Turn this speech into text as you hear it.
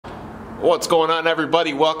What's going on,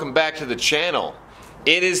 everybody? Welcome back to the channel.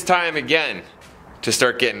 It is time again to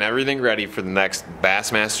start getting everything ready for the next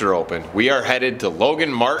Bassmaster Open. We are headed to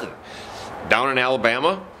Logan Martin down in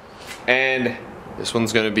Alabama, and this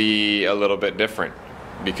one's going to be a little bit different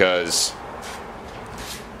because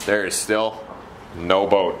there is still no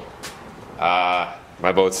boat.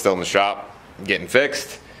 My boat's still in the shop getting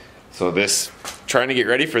fixed, so trying to get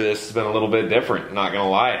ready for this has been a little bit different, not gonna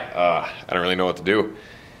lie. I don't really know what to do,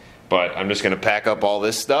 but I'm just gonna pack up all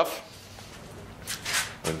this stuff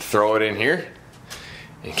and throw it in here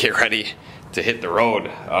and get ready to hit the road.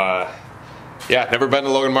 Yeah, never been to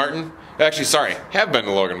Logan Martin. Actually, sorry, have been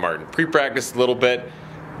to Logan Martin. Pre-practiced a little bit.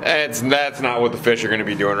 That's not what the fish are going to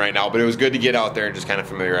be doing right now, but it was good to get out there and just kind of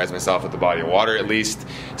familiarize myself with the body of water at least.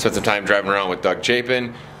 Spent some time driving around with Doug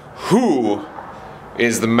Chapin, who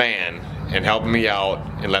is the man and helping me out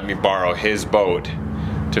and let me borrow his boat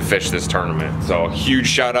to fish this tournament. So huge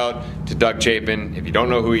shout out to Doug Chapin. If you don't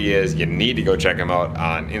know who he is, you need to go check him out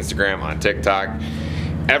on Instagram, on TikTok.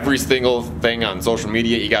 Every single thing on social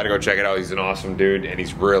media, you got to go check it out. He's an awesome dude, and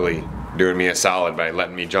he's really doing me a solid by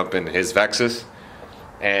letting me jump into his Vexus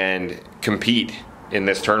and compete in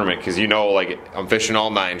this tournament, because you know, like, I'm fishing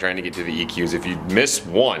all 9 trying to get to the EQs. If you miss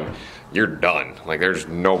one, you're done. Like, there's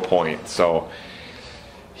no point. So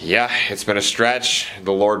yeah, it's been a stretch.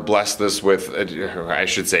 The Lord blessed us with, I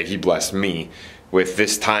should say, he blessed me with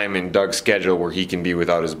this time in Doug's schedule where he can be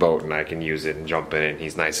without his boat and I can use it and jump in it, and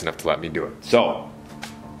he's nice enough to let me do it. So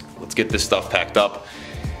let's get this stuff packed up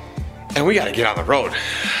and we gotta get on the road.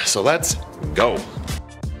 So let's go.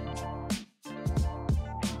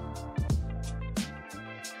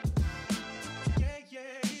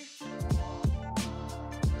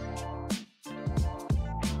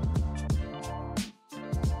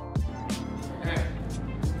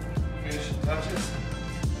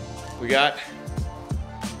 We got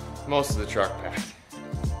most of the truck packed.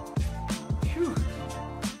 Phew.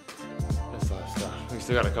 That's a lot of stuff. We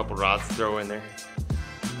still got a couple rods to throw in there,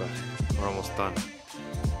 but we're almost done.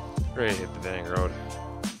 Ready to hit the dang road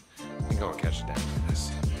and go and catch a dang for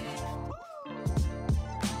this.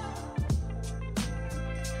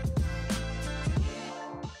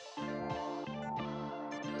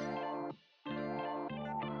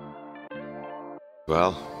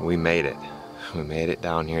 Well, we made it. We made it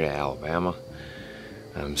down here to Alabama.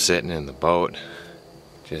 I'm sitting in the boat,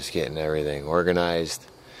 just getting everything organized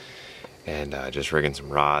and just rigging some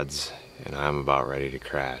rods, and I'm about ready to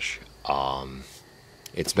crash.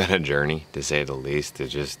 It's been a journey, to say the least, to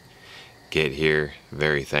just get here.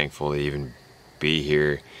 Very thankful to even be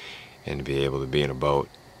here and to be able to be in a boat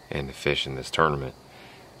and to fish in this tournament.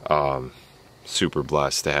 Super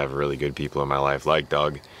blessed to have really good people in my life like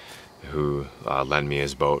Doug, who lend me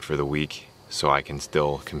his boat for the week so I can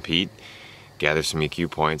still compete, gather some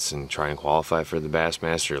EQ points, and try and qualify for the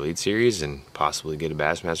Bassmaster Elite Series and possibly get a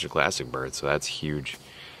Bassmaster Classic berth. So that's huge.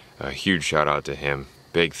 A huge shout out to him.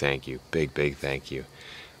 Big thank you. Big thank you.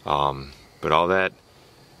 But all that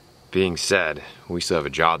being said, we still have a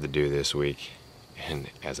job to do this week, and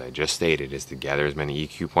as I just stated, is to gather as many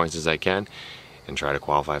EQ points as I can and try to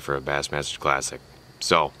qualify for a Bassmaster Classic.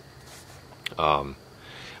 So I'm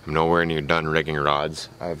nowhere near done rigging rods.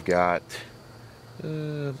 I've got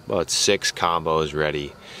about 6 combos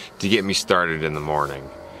ready to get me started in the morning.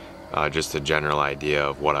 Just a general idea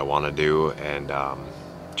of what I want to do, and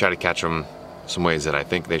try to catch them some ways that I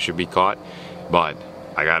think they should be caught. But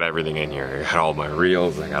I got everything in here. I got all my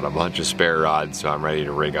reels, I got a bunch of spare rods, so I'm ready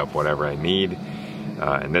to rig up whatever I need.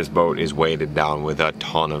 And this boat is weighted down with a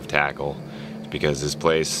ton of tackle, because this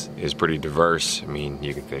place is pretty diverse. I mean,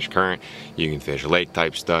 you can fish current, you can fish lake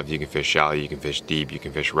type stuff, you can fish shallow, you can fish deep, you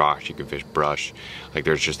can fish rocks, you can fish brush. Like,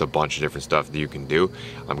 there's just a bunch of different stuff that you can do.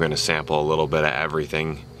 I'm gonna sample a little bit of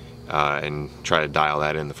everything and try to dial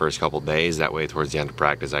that in the first couple days. That way, towards the end of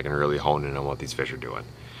practice, I can really hone in on what these fish are doing.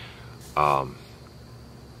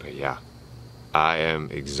 But yeah, I am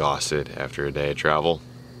exhausted after a day of travel,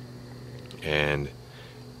 and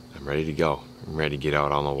I'm ready to go. I'm ready to get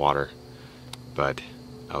out on the water. But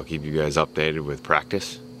I'll keep you guys updated with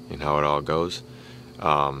practice and how it all goes.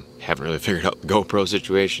 Haven't really figured out the GoPro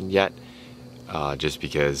situation yet, just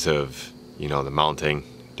because of, you know, the mounting,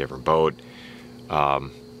 different boat,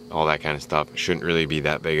 all that kind of stuff. Shouldn't really be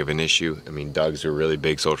that big of an issue. I mean, Doug's a really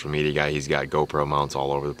big social media guy. He's got GoPro mounts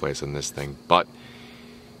all over the place on this thing, but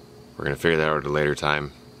we're gonna figure that out at a later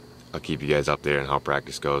time. I'll keep you guys updated on how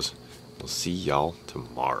practice goes. We'll see y'all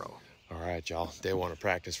tomorrow. Alright, y'all, day 1 of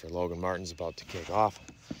practice for Logan Martin's about to kick off.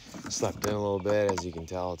 Slept in a little bit. As you can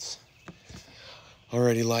tell, it's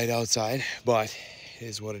already light outside, but it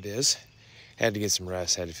is what it is. had to get some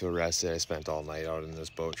rest, had to feel rested. I spent all night out in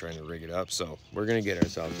this boat trying to rig it up, so we're gonna get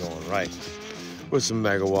ourselves going right with some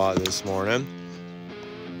megawatt this morning.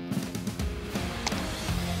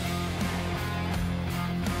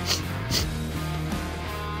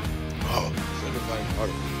 Oh,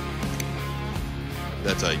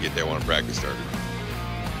 That's how you get that one practice started.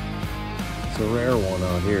 it's a rare one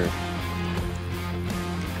out here.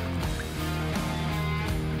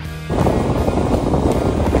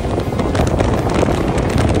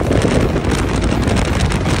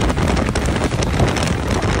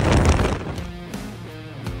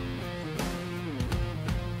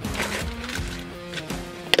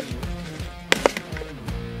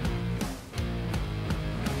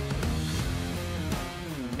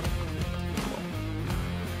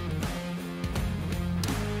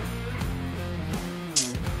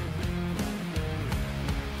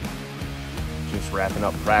 Just wrapping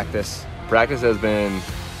up practice. Practice has been,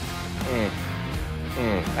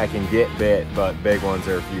 I can get bit, but big ones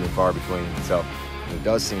are few and far between. So it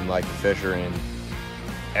does seem like the fish are in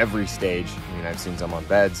every stage. I mean, I've seen some on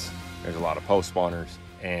beds. There's a lot of post spawners,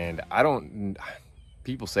 and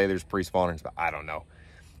people say there's pre-spawners, but I don't know.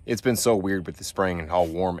 It's been so weird with the spring and how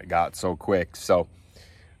warm it got so quick. So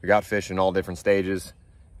we got fish in all different stages.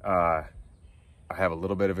 I have a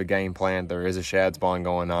little bit of a game plan. There is a shad spawn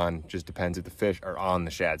going on. Just depends if the fish are on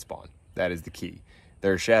the shad spawn. That is the key.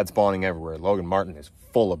 There's shad spawning everywhere. Logan Martin is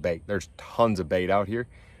full of bait. There's tons of bait out here.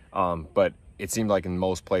 But it seemed like in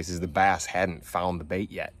most places the bass hadn't found the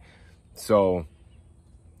bait yet. So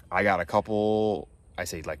I got a couple, I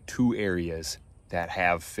say like 2 areas that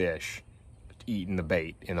have fish eating the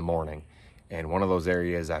bait in the morning. And one of those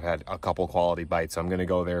areas I've had a couple quality bites. So I'm gonna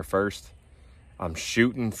go there first. I'm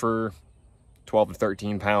shooting for 12 to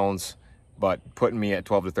 13 pounds, but putting me at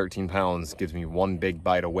 12 to 13 pounds gives me one big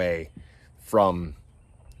bite away from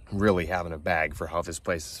really having a bag for how this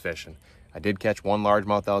place is fishing. I did catch one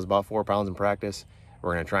largemouth that was about 4 pounds in practice.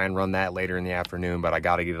 We're gonna try and run that later in the afternoon, but I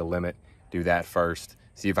gotta get a limit, do that first,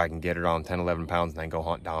 see if I can get it on 10, 11 pounds, and then go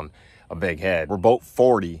hunt down a big head. We're boat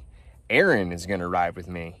 40. Aaron is gonna ride with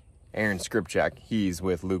me. Aaron Skripchak, he's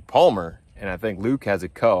with Luke Palmer, and I think Luke has a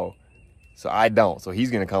co, so I don't. So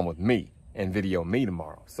he's gonna come with me and video me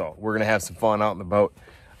tomorrow. So we're gonna have some fun out in the boat.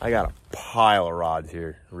 I got a pile of rods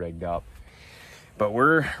here rigged up, but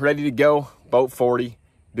we're ready to go. Boat 40,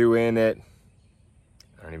 doing it.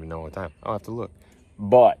 I don't even know what time. I'll have to look.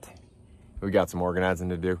 But we got some organizing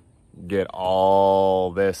to do. Get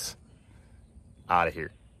all this out of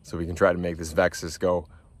here so we can try to make this Vexus go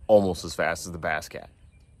almost as fast as the Bass Cat.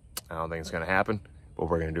 I don't think it's gonna happen, but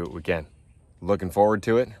we're gonna do what we can. Looking forward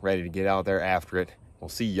to it, ready to get out there after it. We'll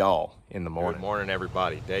see y'all in the morning. Good morning,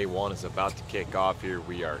 everybody. Day 1 is about to kick off here.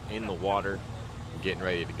 We are in the water, getting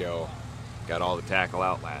ready to go. Got all the tackle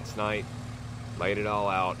out last night, laid it all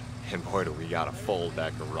out, and boy, do we got a full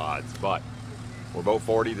deck of rods. But we're boat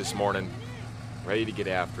 40 this morning, ready to get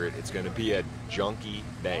after it. It's gonna be a junky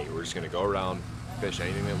day. We're just gonna go around, fish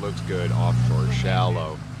anything that looks good, offshore,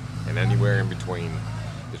 shallow, and anywhere in between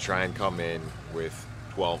to try and come in with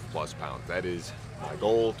 12 plus pounds. That is my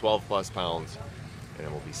goal, 12 plus pounds. And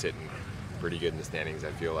then we'll be sitting pretty good in the standings.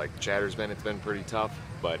 I feel like it's been pretty tough,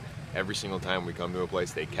 but every single time we come to a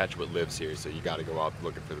place, they catch what lives here, so you got to go out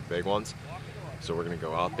looking for the big ones. So we're going to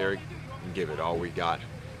go out there and give it all we got.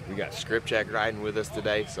 We got Skripchak riding with us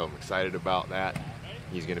today, so I'm excited about that.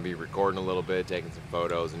 He's going to be recording a little bit, taking some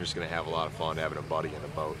photos, and just going to have a lot of fun having a buddy in the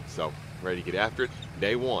boat. So ready to get after it.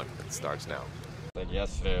 Day 1, it starts now. Like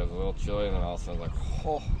yesterday, it was a little chilly, and then all of a sudden, like,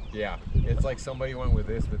 oh. Yeah, it's like somebody went with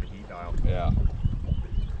this with the heat dial. Yeah.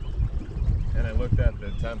 And I looked at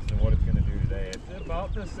the temps and what it's going to do today. It's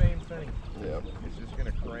about the same thing. Yep. It's just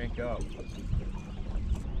going to crank up.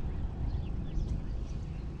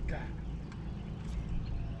 God.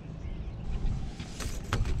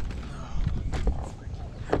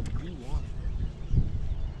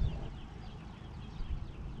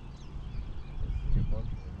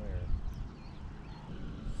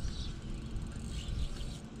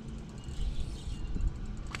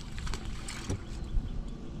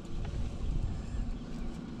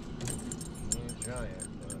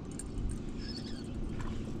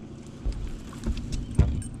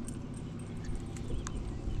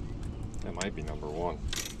 That might be number 1.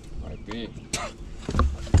 Might be.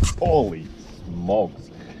 Holy smokes.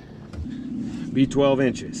 Be 12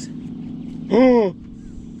 inches.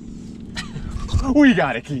 We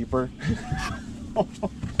got a keeper. On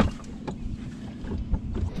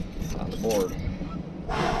the board.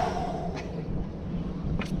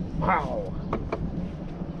 Wow.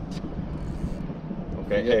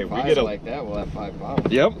 Okay, hey, we get a like that, we'll have 5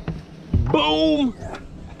 pounds. Yep. Boom.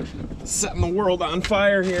 Setting the world on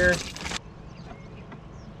fire here.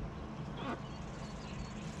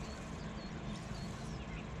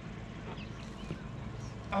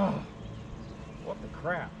 Oh, what the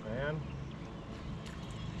crap, man.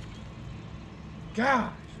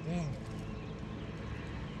 Gosh, dang it.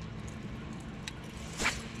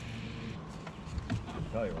 I'll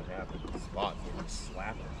tell you what happened. The spots, they were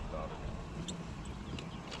slapping stuff.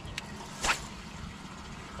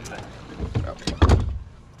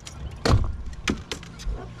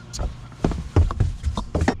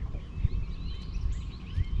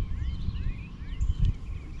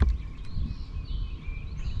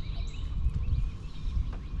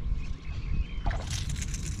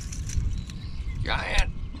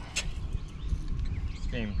 Giant. This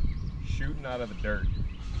came shooting out of the dirt.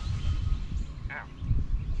 Ow.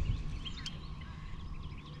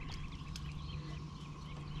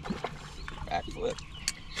 Backflip.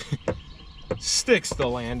 Sticks the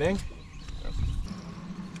landing.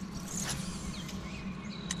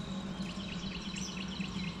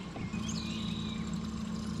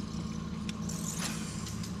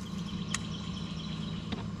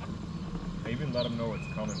 I even let them know it's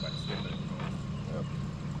coming by skipping it. Yep.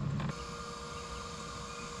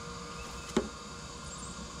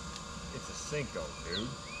 It's a Cinco, dude.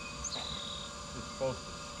 It's supposed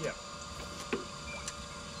to skip.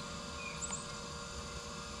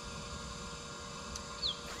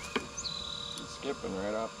 He's skipping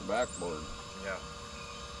right off the backboard. Yeah.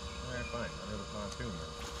 Alright, fine. Under the pontoon then.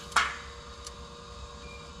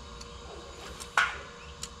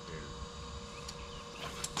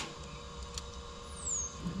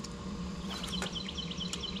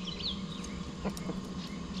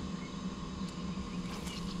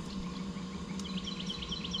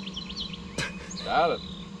 Got it.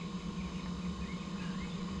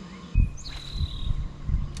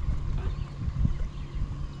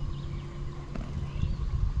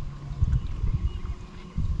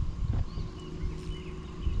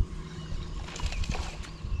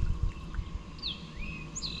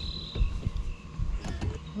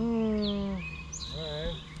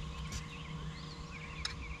 Alright.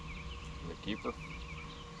 The keeper.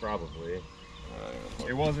 Probably. Yeah.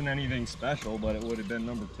 It wasn't anything special, but it would have been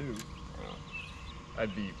number 2. Yeah.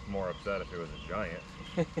 I'd be more upset if it was a giant.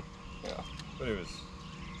 Yeah. But it was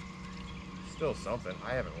still something.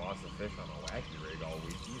 I haven't lost a fish on a wacky rig all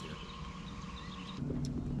week either.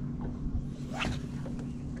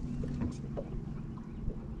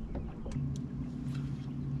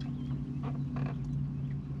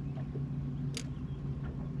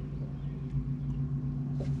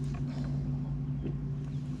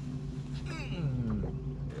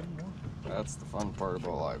 That's the fun part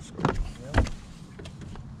about live scope. Yep.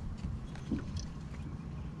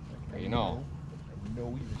 You know, I know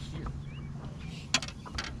he was here.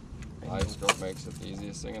 live scope makes it the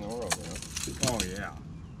easiest thing in the world, you know? Oh yeah.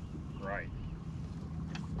 Right.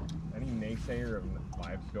 Any naysayer of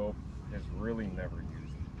live scope has really never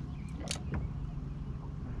used it.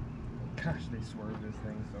 Gosh, they swerve this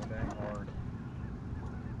thing so dang hard.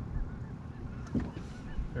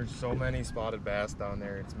 There's so many spotted bass down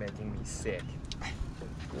there, it's making me sick.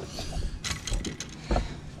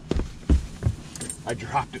 I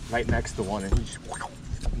dropped it right next to one and he just,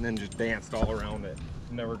 and then just danced all around it.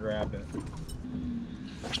 Never grabbed it.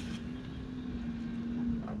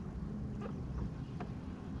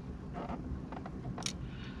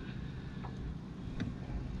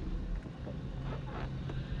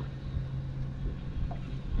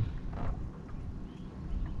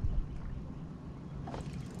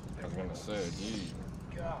 I was gonna say, gee.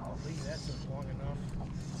 Golly, that took long enough.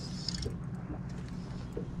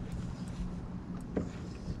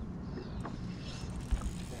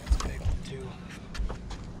 That's a big one too.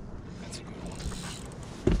 That's a good one.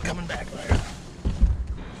 Coming back there.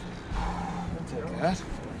 I'll take that.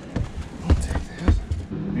 I'll take that.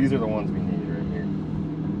 These are the ones we need right here.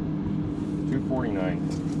 249.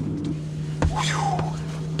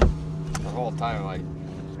 The whole time, like,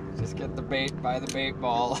 just get the bait by the bait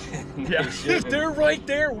ball. Yeah, they're right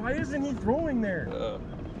there. Why isn't he throwing there?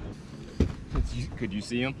 Could you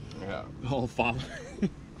see him? Yeah. Oh, follow.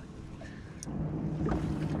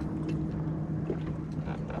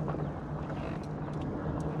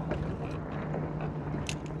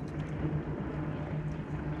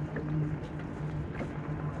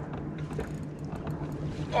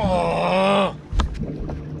 Oh!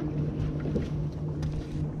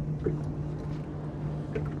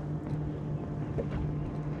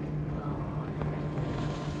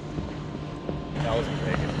 That wasn't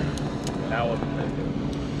big. That wasn't big.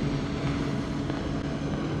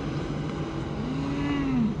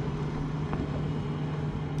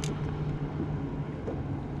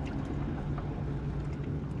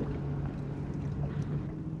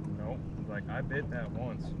 Like, I bit that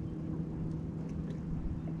once.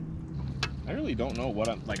 I really don't know what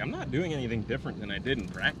I'm not doing anything different than I did in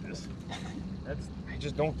practice. I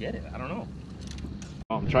just don't get it. I don't know.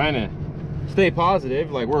 I'm trying to stay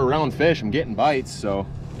positive. Like, we're around fish, I'm getting bites, so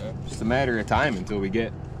it's just a matter of time until we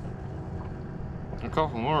get a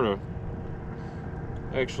couple more to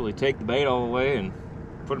actually take the bait all the way and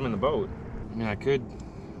put them in the boat. I mean, I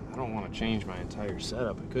don't want to change my entire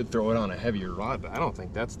setup. I could throw it on a heavier rod, but I don't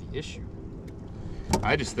think that's the issue.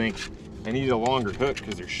 I just think I need a longer hook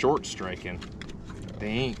because they're short striking. They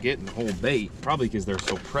ain't getting the whole bait, probably because they're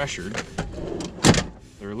so pressured.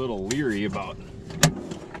 They're a little leery about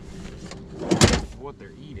what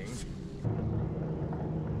they're eating.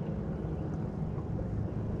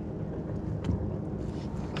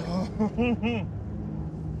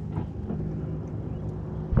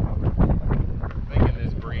 Thinking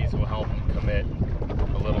this breeze will help them commit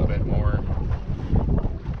a little bit more.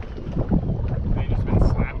 They've just been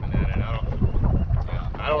slapping at it.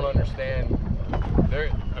 I don't understand.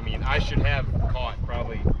 I mean, I should have caught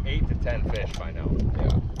probably 8 to 10 fish by now.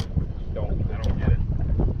 Yeah. I don't get it.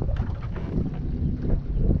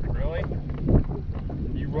 Really?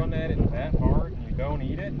 You run at it that hard and you don't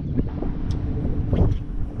eat it? Oh,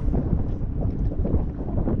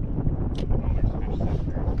 there's fish sitting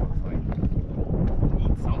there. So it's like,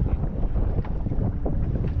 eat something.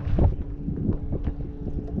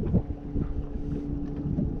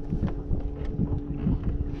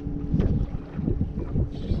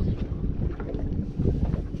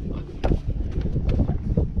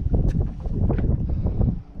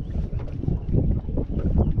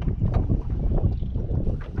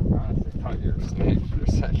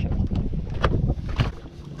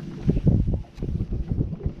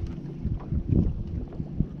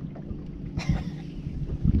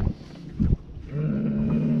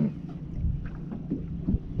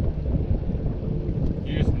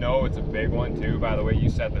 It's a big one too, by the way you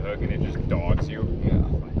set the hook and it just dogs you. Yeah.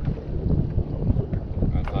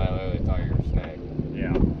 I literally thought you were snagged.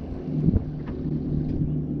 Yeah.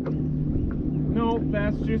 Nope,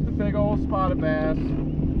 that's just a big old spotted bass.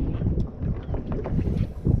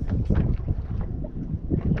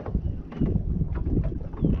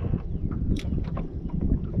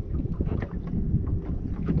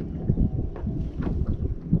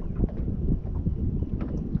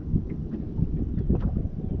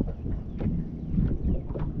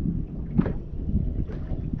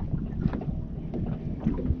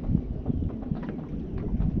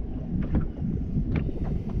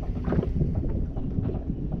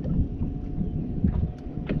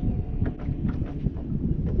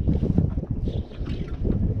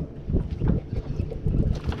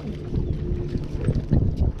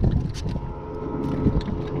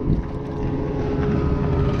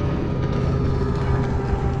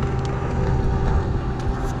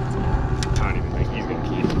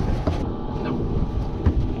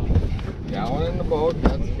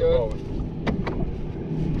 That's good.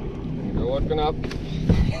 You're looking up.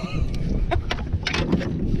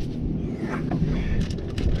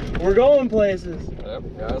 We're going places. Yep,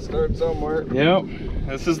 gotta start somewhere. Yep,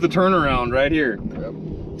 this is the turnaround right here.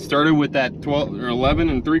 Yep. Started with that 12 or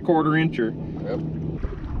 11 3/4 incher. Yep.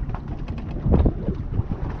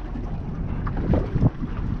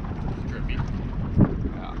 Drippy.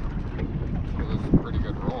 Yeah. Well, those are pretty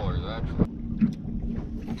good rollers, actually.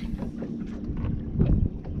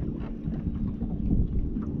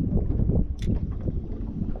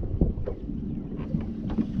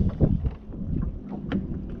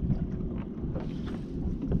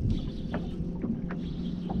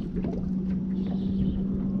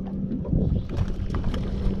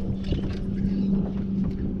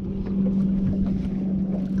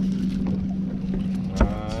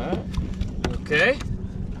 Okay.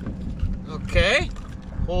 Okay.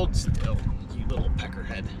 Hold still, you little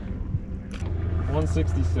peckerhead.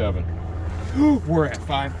 167. We're at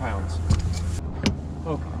 5 pounds.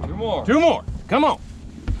 Okay. 2 more. 2 more. Come on.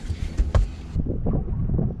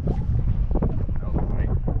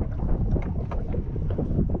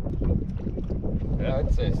 Yeah,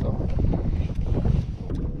 I'd say so.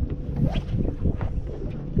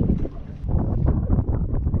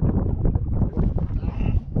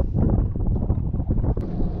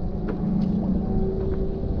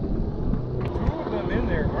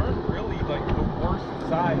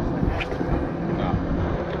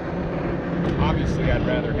 Obviously, I'd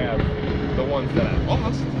rather have the ones that I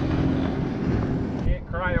lost. You can't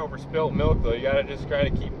cry over spilt milk, though. You gotta just try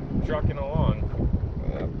to keep trucking along.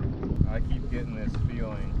 I keep getting this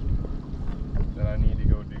feeling that I need to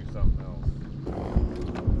go do something else.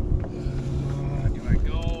 Do I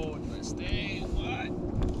go? Do I stay? What?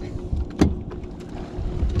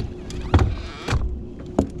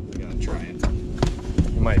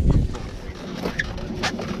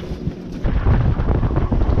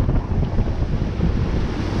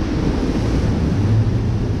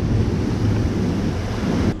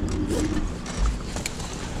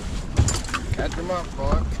 up,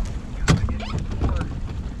 bud.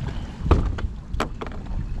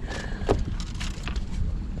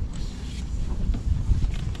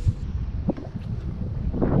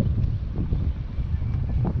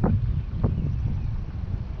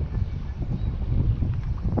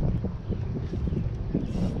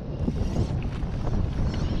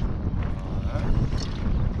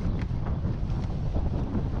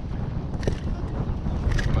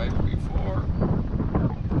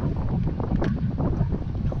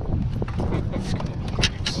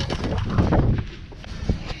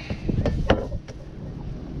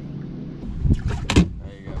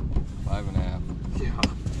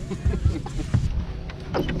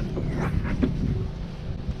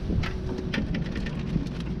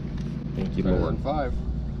 Thank you, Better Lord. than 5.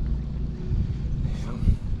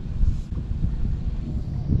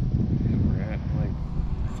 We're at like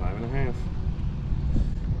 5.5.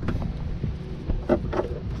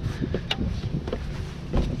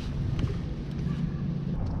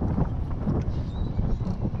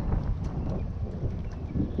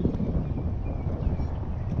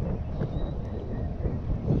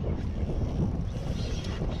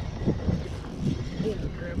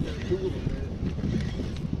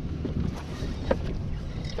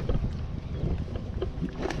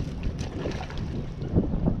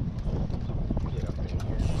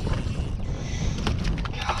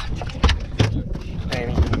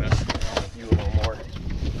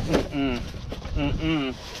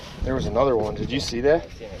 There was another one. Did you see that?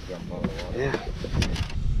 Yeah.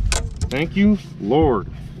 Thank you, Lord.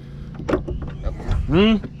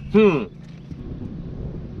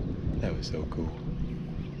 That was so cool.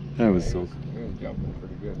 That was so cool. He was jumping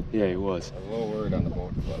pretty good. Yeah, he was. I was a little worried on the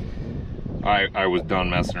boat flip. I was done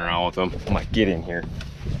messing around with him. I'm like, get in here.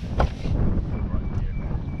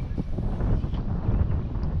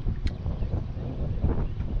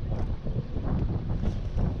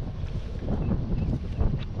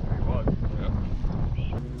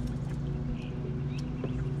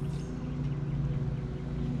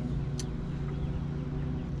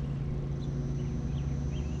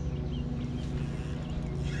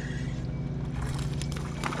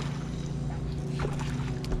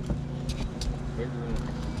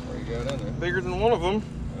 Bigger than one of them.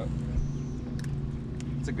 Yep.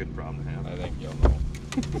 It's a good problem to have. I think you'll know.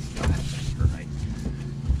 Right.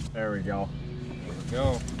 There we go. There we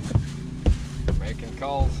go. Making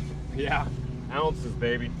calls. Yeah. Ounces,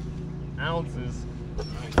 baby. Ounces.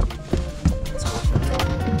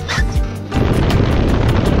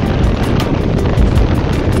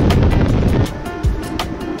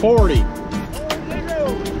 40.